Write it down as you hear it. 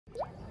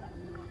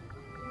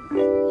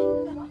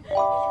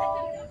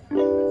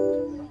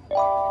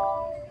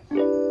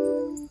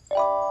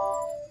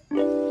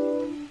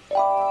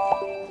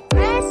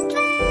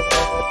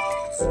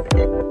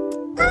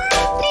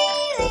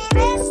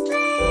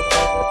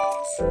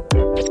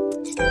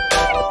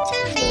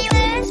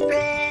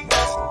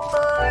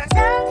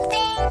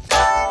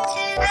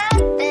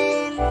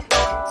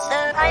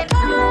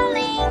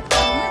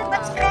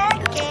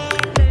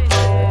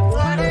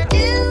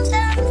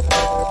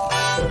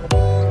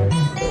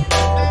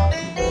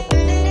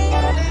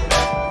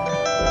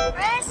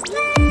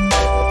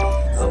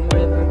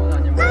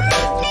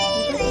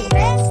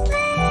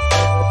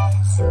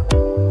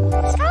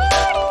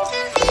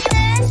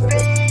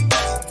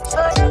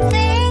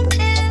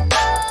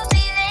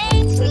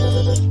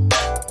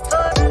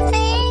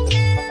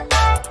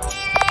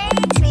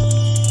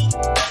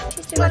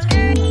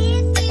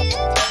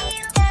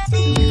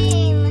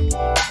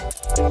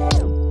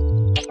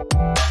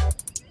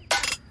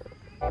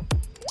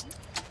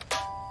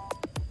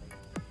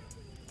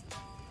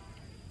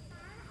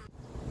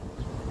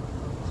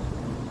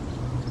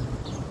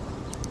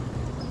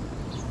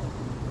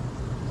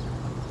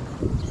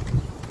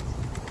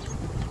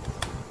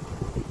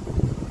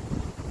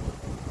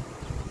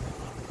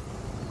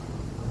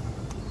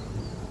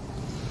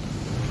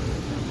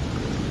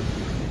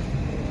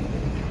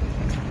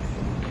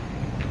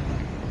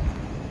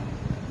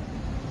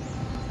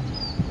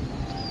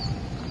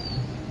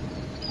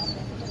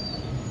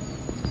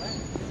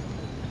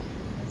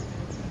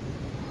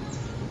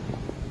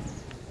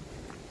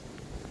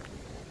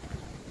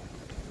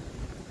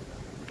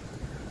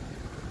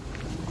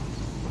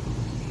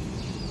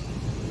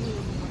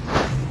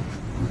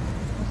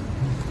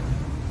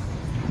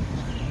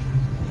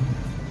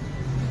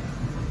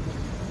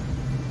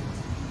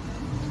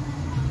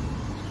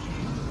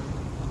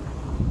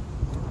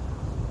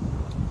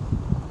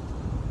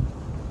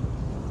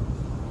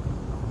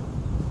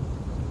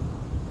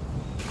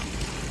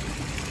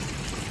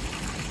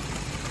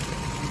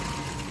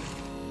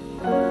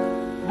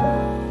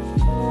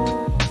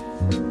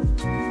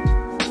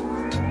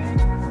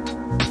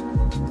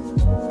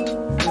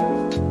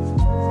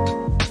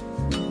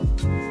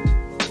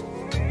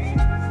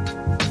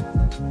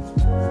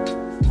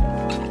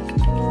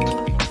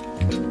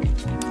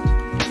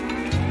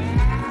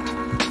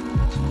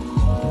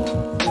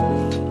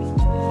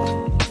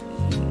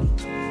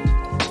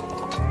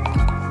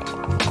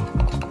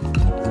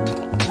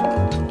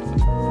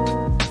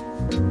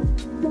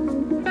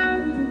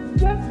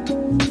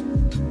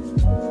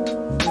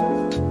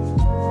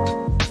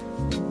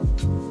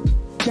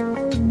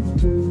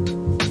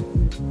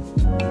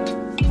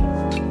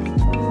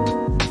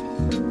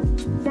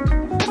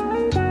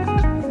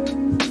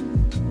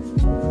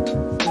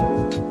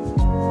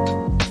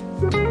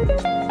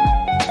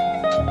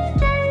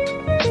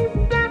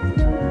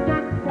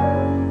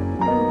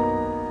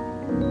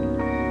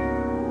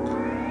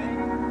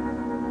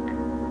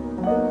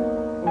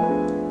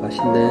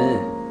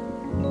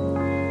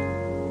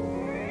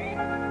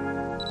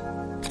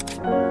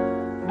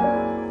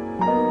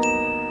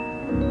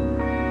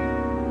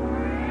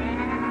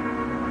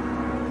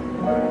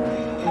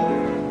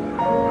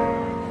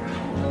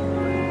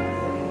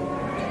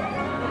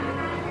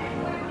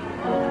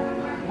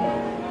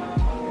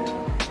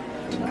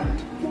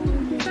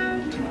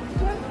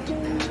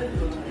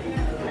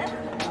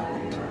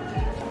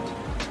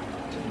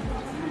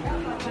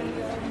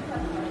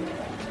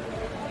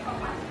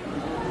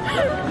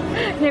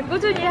이렇게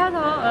꾸준히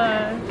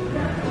해서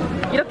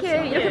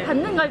이렇게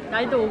받는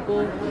날도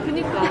오고.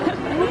 그니까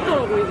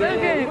무섭더라고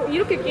이게.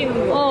 이렇게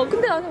끼는 거.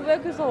 근데 나는 왜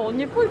그래서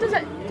언니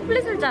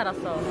플릿을 줄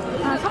알았어.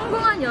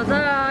 성공한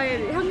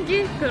여자의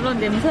향기? 그런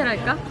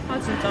냄새랄까?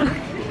 진짜?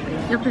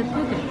 옆에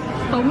 2개.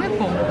 너무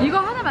예뻐. 이거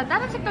하나만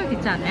다른 색깔도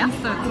있지 않아요?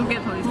 있어요.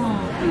 2개 더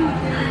있어요.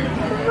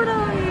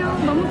 톰브라운이요.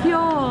 너무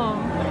귀여워.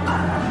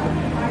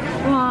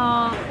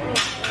 와.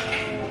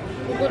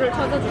 구글을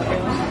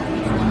찾아줄게요.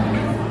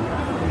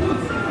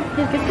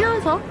 이렇게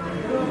세워서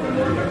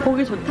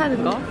보기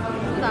좋다는 거.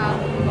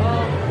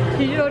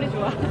 비주얼이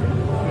좋아.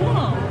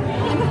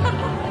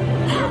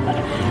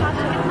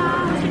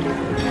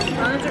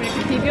 나는 좀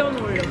이렇게 비벼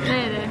놓으려고.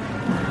 네네.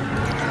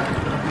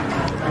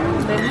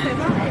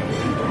 냄새가.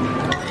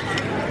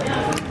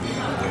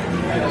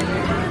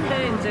 근데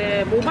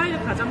이제 모바일이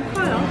가장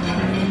커요.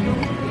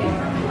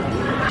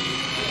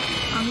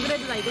 안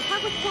그래도 나 이거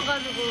사고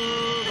싶어가지고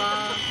막.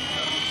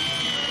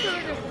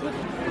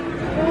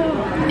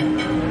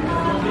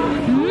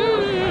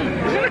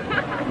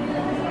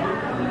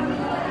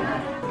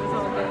 그래서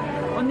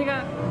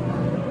언니가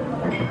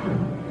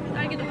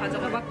딸기도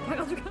가져가. 막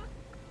사가지고.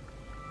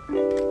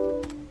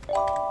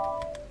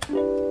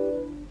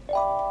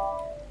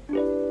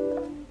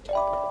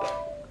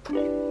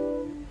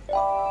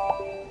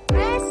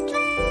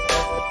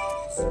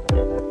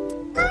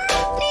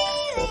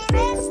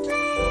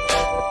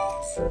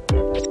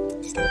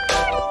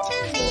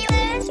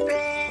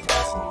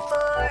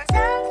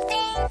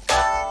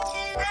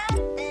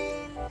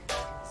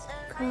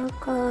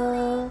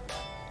 그거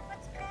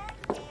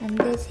안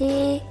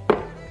되지,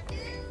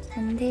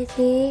 안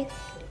되지.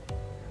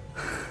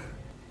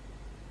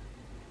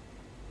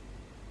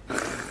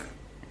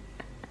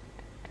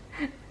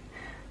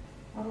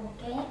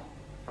 먹어볼게.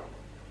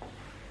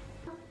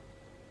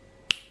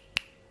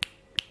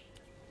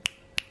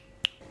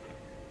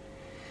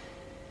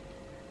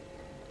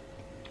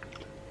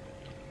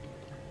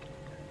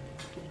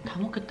 다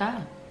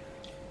먹겠다.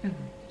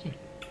 그치?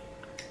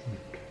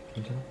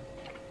 괜찮아?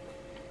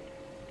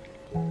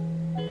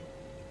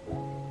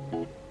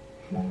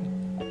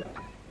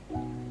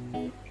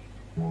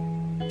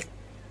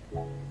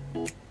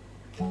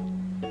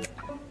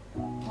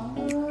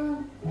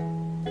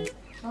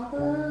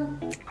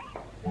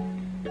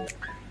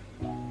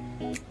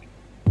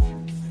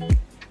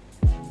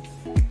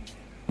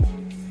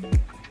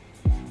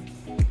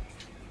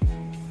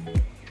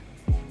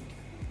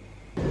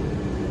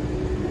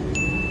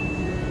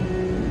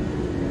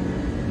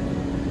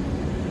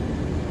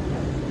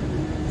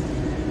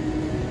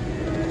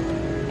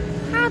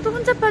 하나도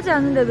혼잡하지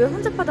않은데 왜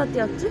혼잡하다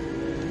뛰었지?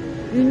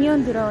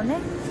 유니온 들어오네?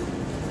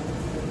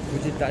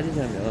 굳이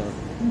따지자면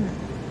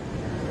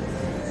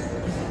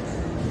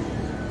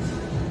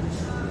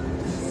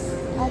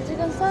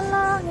아직은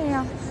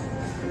썰렁해요.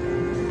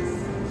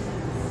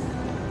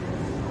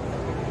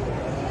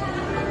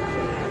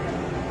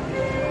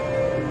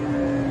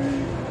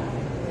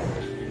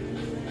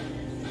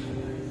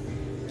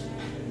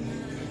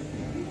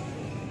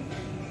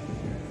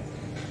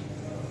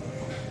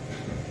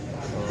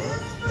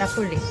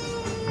 나폴리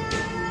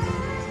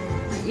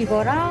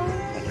이거랑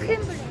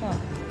크림블리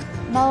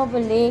mau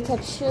beli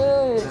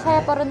capsule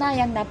saya pernah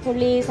yang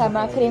Napoli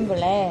sama creme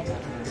brulee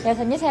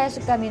biasanya saya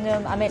suka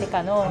minum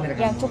americano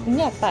yang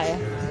cukupnya apa ya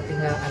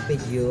tinggal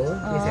arpeggio,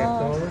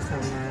 risotto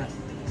sama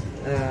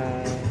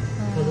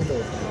voluto.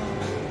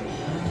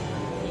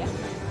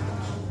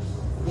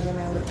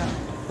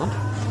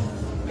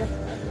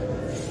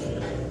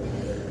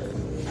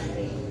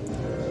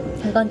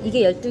 이건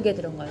이게 12개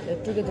들은 거야.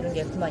 12개 들은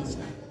게 9,000원이지.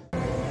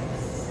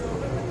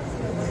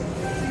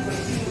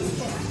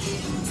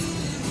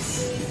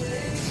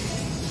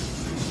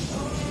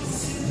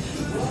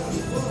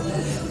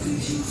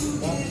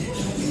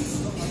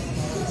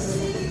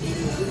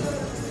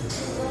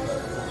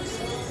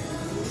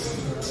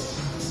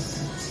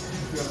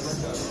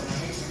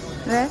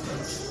 왜?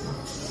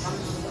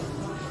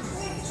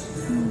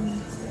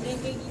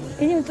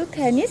 Ini untuk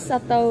tenis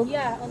atau?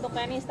 Iya, untuk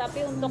tenis,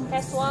 tapi untuk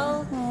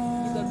casual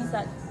juga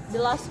bisa. The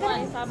last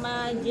one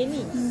sama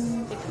Jenny.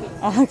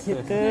 Ah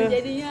gitu.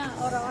 Jadinya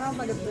orang-orang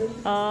pada beli.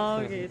 Oh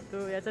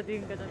gitu. Ya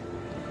jadi enggak.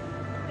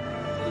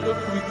 Look,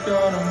 we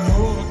gotta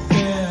move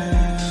again.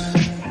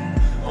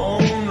 Oh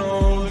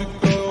no, there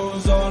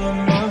goes all of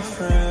my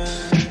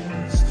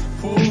friends.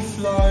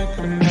 Poof like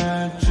a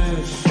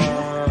magician.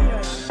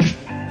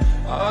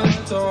 I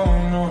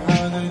don't know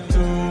how they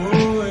do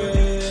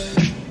it,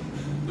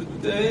 but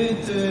they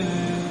did.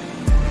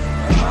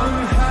 I'm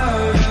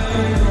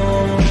having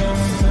all the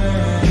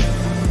things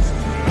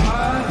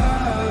I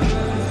haven't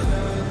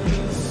had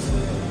this.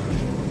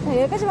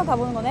 여기까지만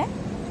가보는 거네?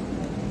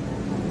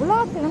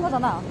 올라가도 되는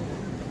거잖아.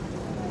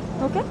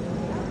 이렇게?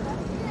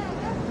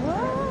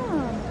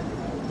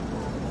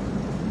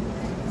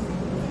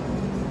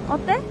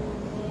 어때?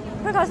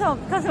 그 감정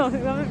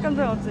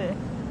없지?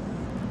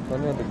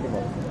 전혀 느낌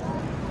없어.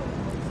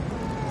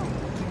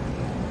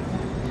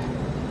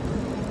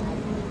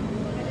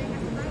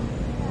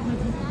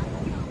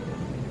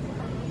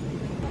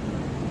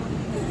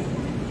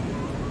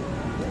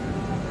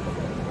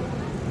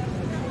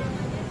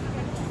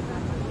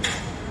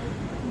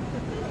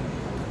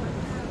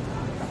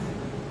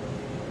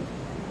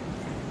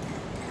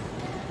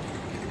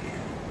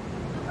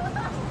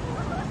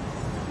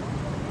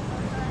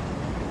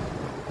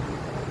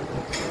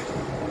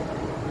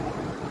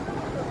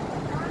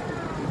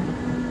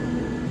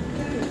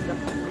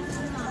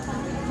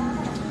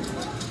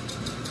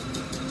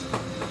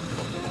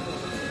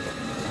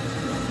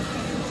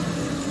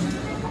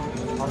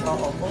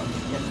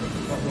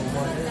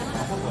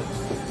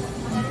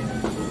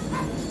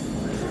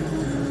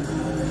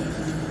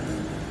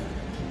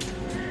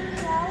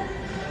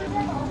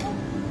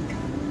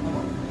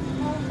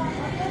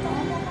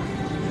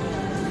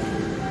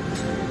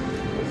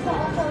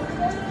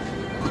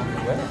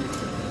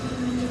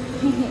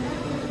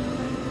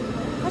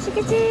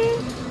 그치?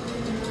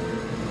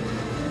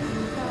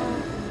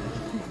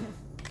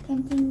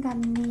 캠핑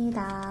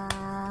갑니다.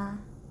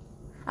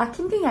 아,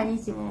 캠핑이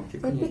아니지.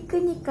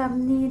 피크닉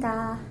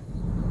갑니다.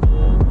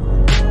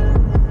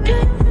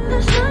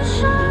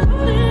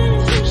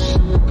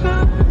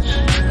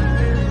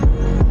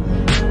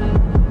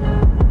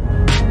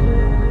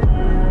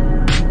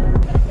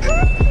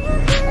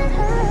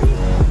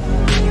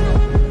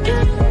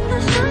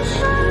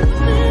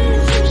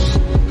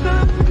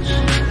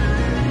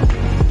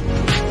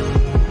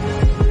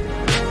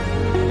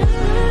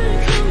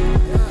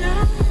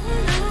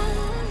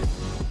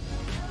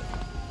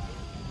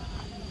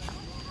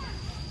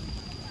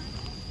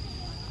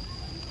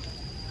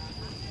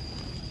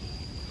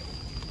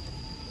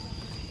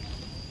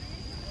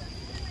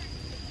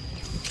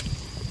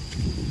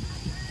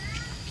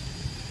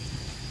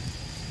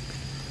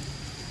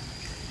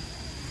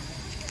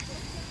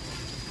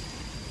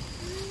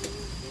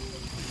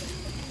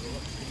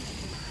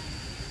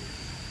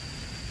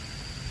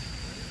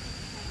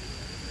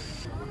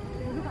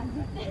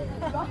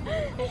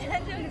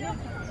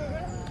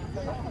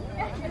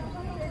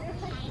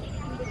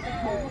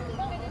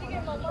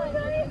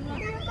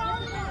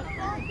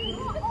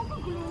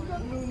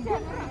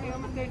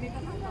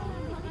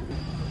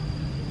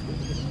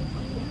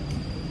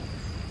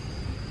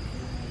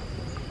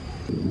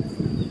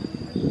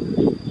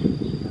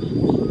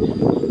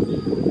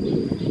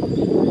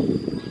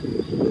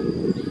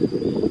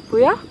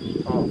 뭐야?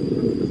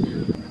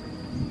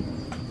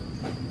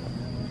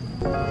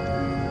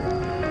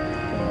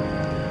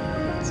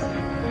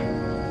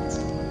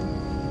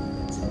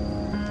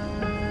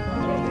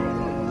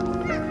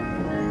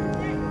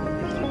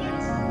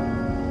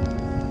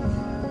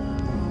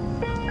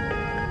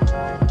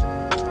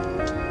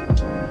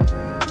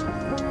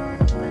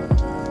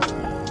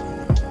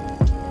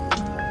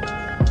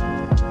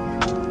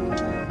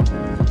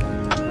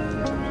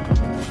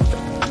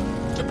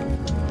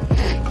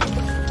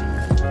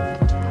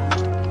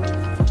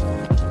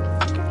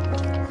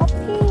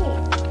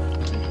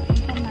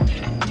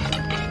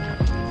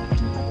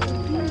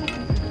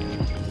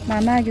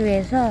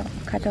 마마류에서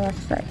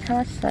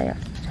사왔어요.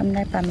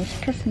 전날 밤에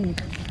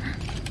시켰습니다.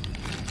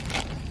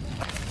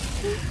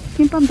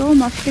 김밥 너무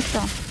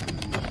맛있겠다.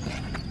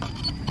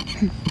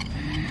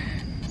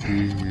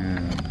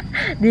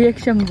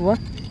 리액션 무엇?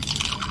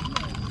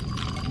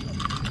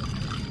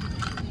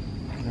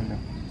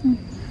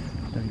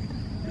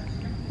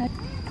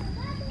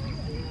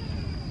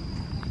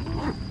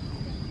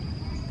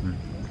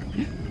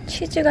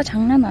 치즈가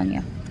장난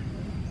아니야.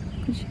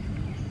 그치?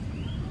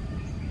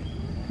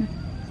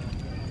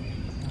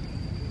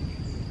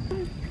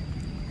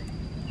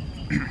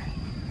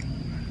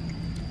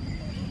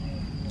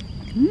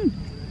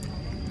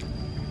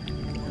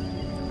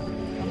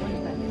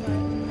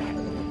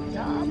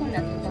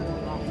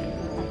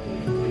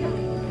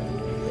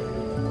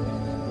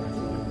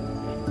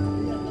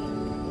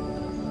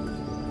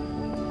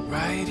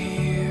 Right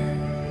here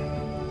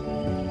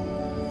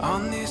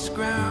on this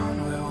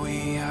ground where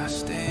we are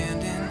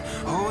standing,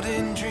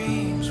 holding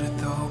dreams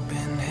with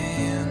open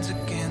hands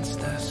against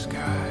the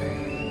sky.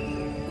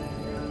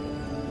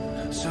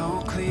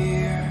 So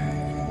clear,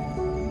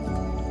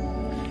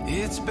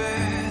 it's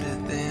better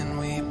than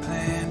we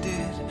planned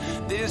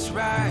it. This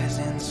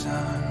rising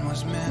sun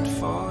was meant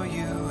for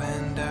you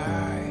and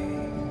I.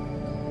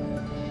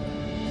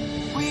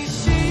 We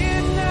see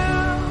it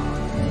now,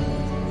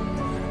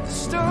 the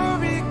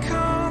story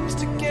comes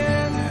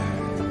together.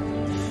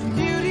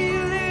 Beauty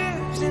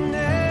lives in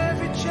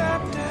every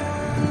chapter.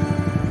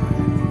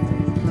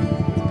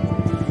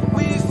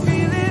 We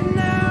feel it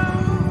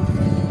now,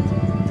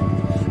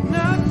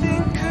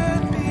 nothing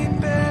could be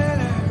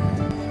better.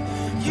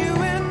 You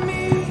and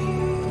me,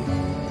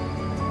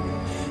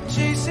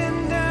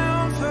 chasing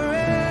down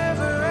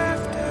forever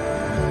after.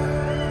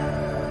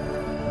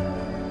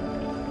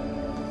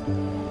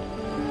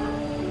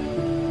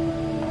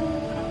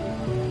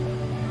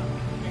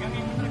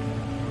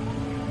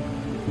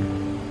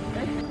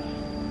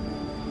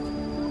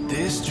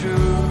 This truth,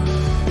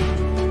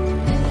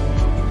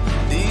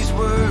 these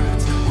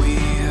words that we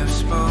have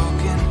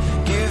spoken,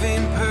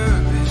 giving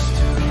purpose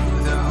to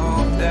the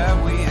hope that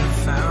we have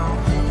found.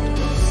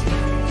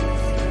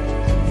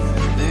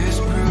 There's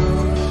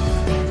proof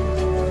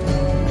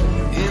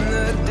in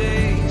the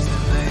days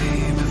that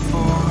lay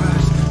before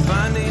us,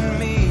 finding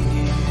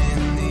meaning in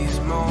these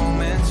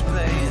moments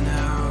playing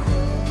out.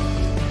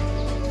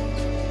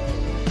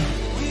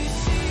 We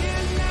see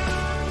it now.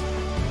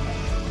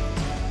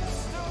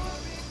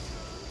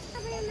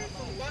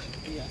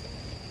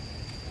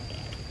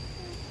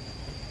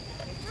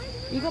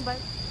 이거 말.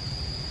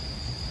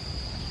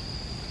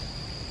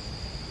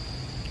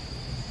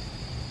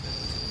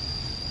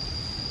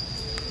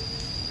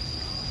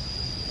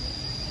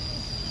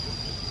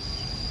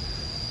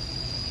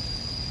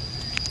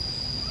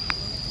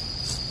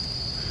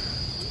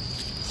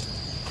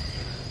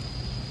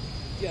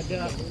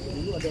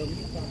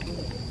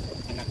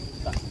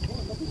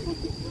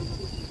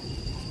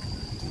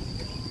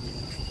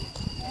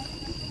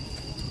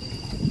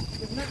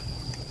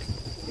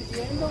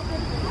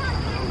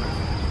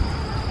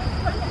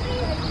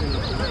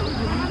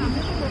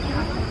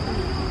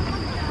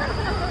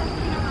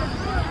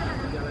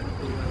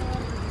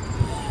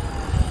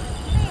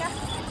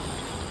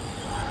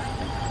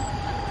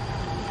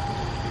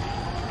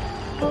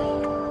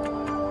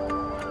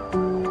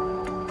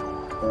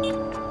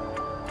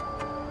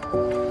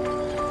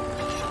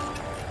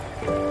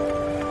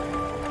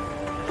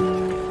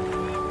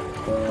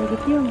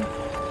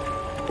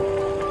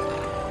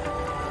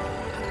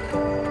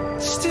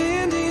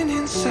 Standing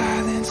in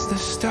silence, the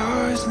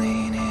stars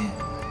lean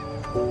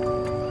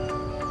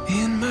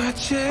in my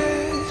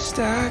chest.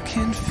 I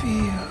can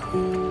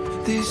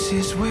feel this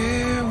is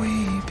where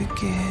we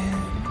begin.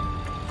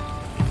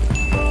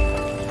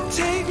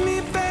 Take me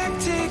back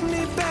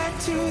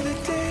to the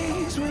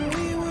days when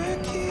we were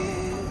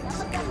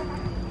kids.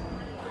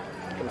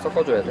 좀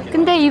섞어줘야 돼.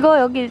 근데 이거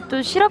여기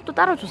또 시럽도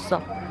따로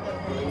줬어.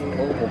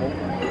 먹어보고.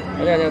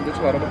 아니야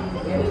넣지 말아봐.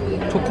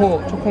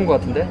 초코인 거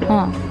같은데?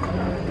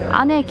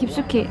 안에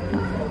깊숙이.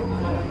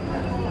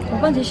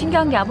 오빠는 제일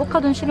신기한 게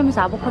아보카도는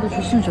싫으면서 아보카도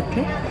주스는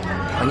좋게?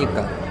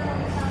 다니까.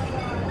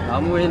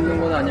 나무에 있는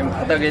건 아니면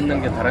바닥에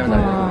있는 게 다르면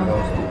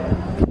알려줘.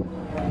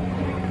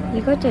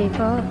 이거죠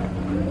이거.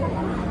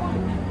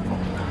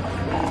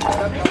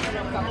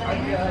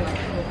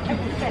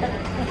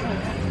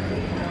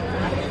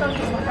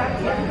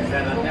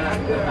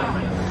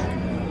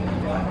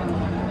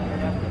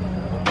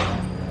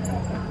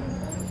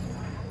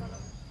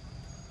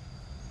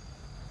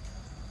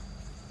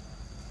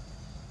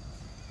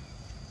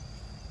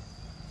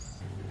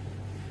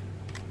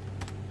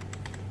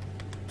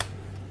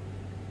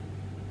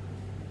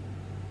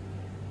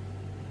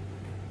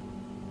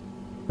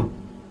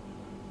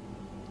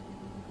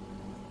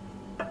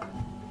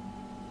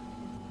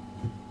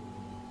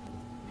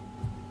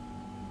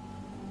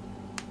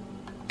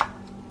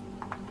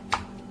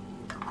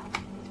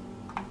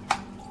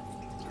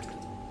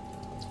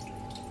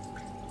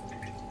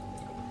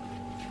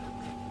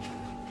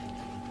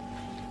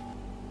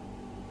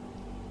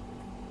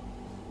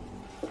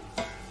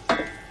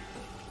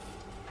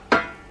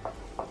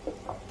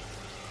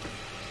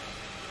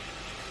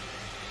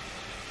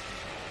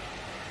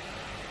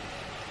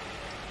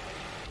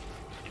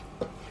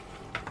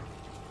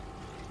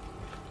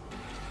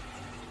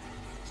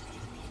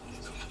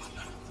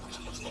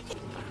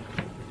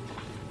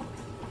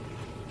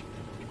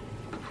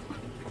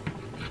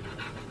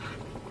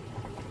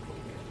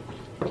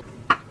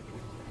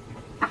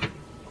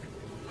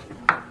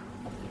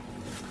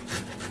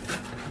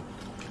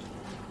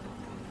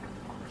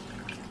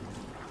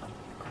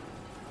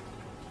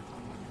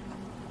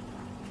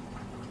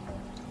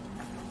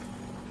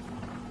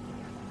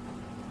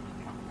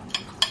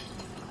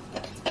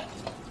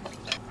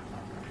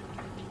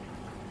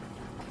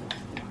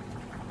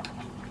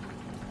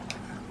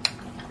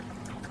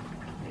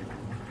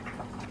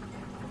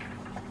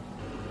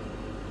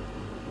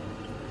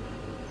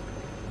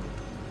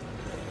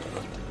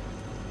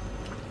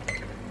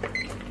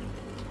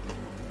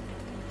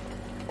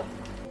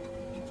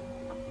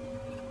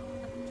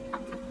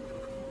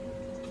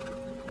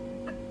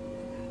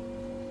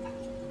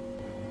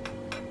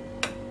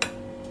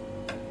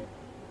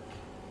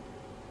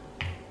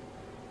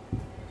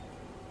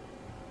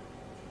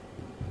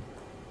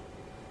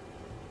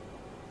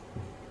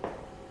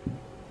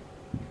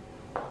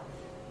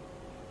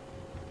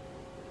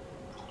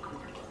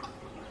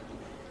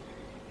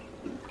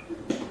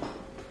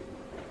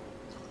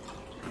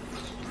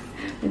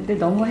 근데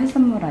너무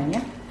해산물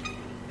아니야?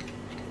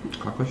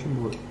 가끔씩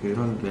뭐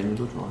이런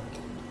메뉴도 좋아.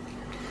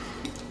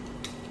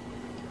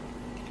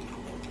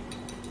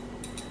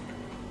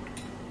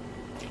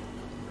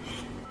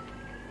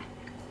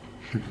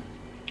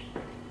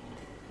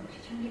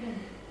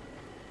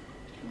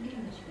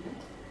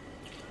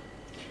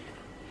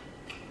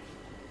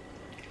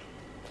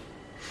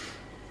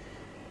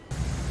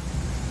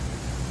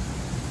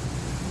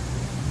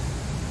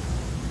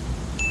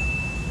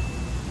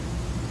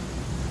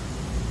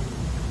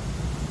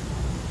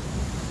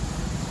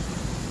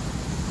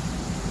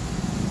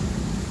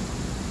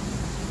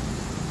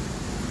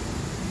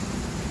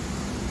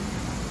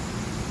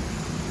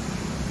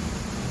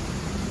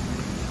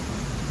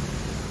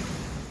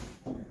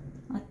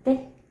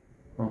 어때?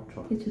 좋아.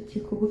 되게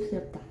좋지,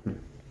 고급스럽다.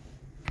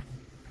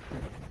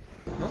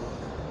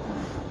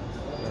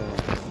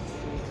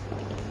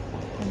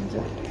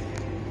 lanjut.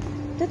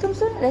 Itu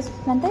Tumsun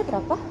lantai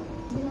berapa?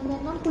 Di lantai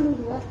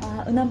 62.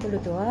 Ah,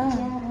 62.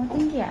 Ya. Oh,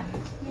 tinggi ya?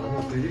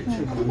 Nanti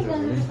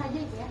tinggal saja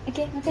ya.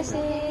 Oke,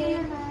 makasih.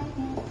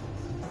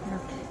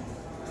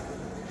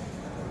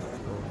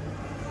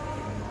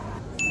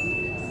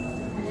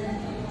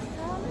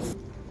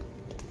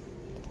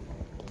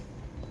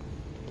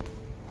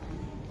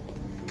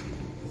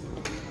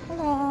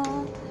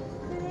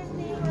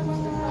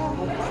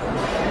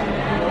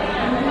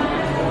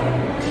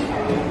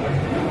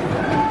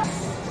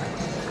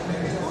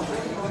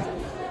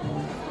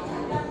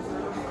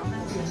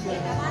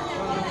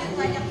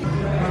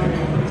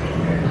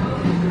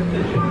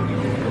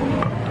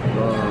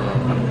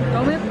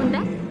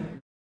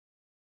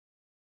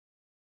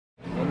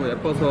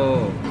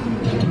 예뻐서.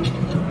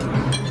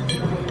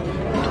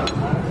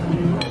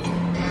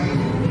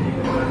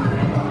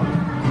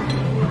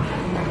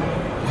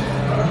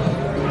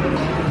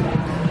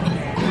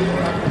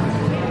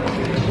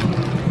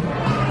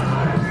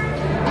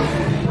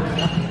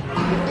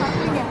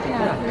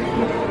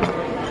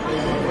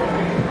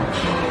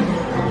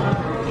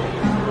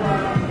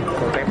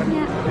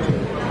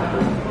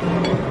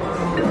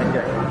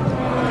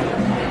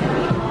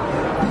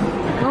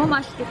 너무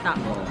맛있겠다.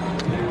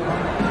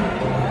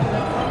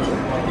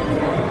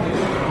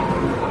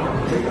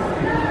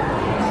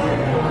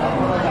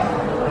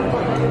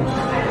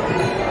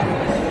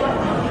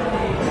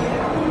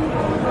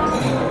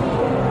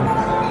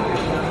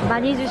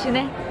 많이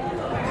주시네.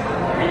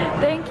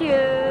 Thank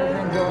you.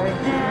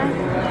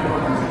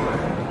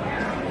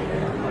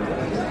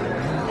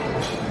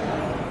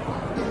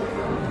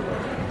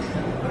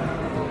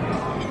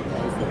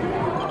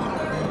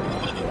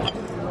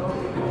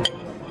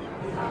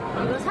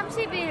 이거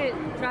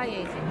 30일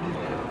드라이에이지.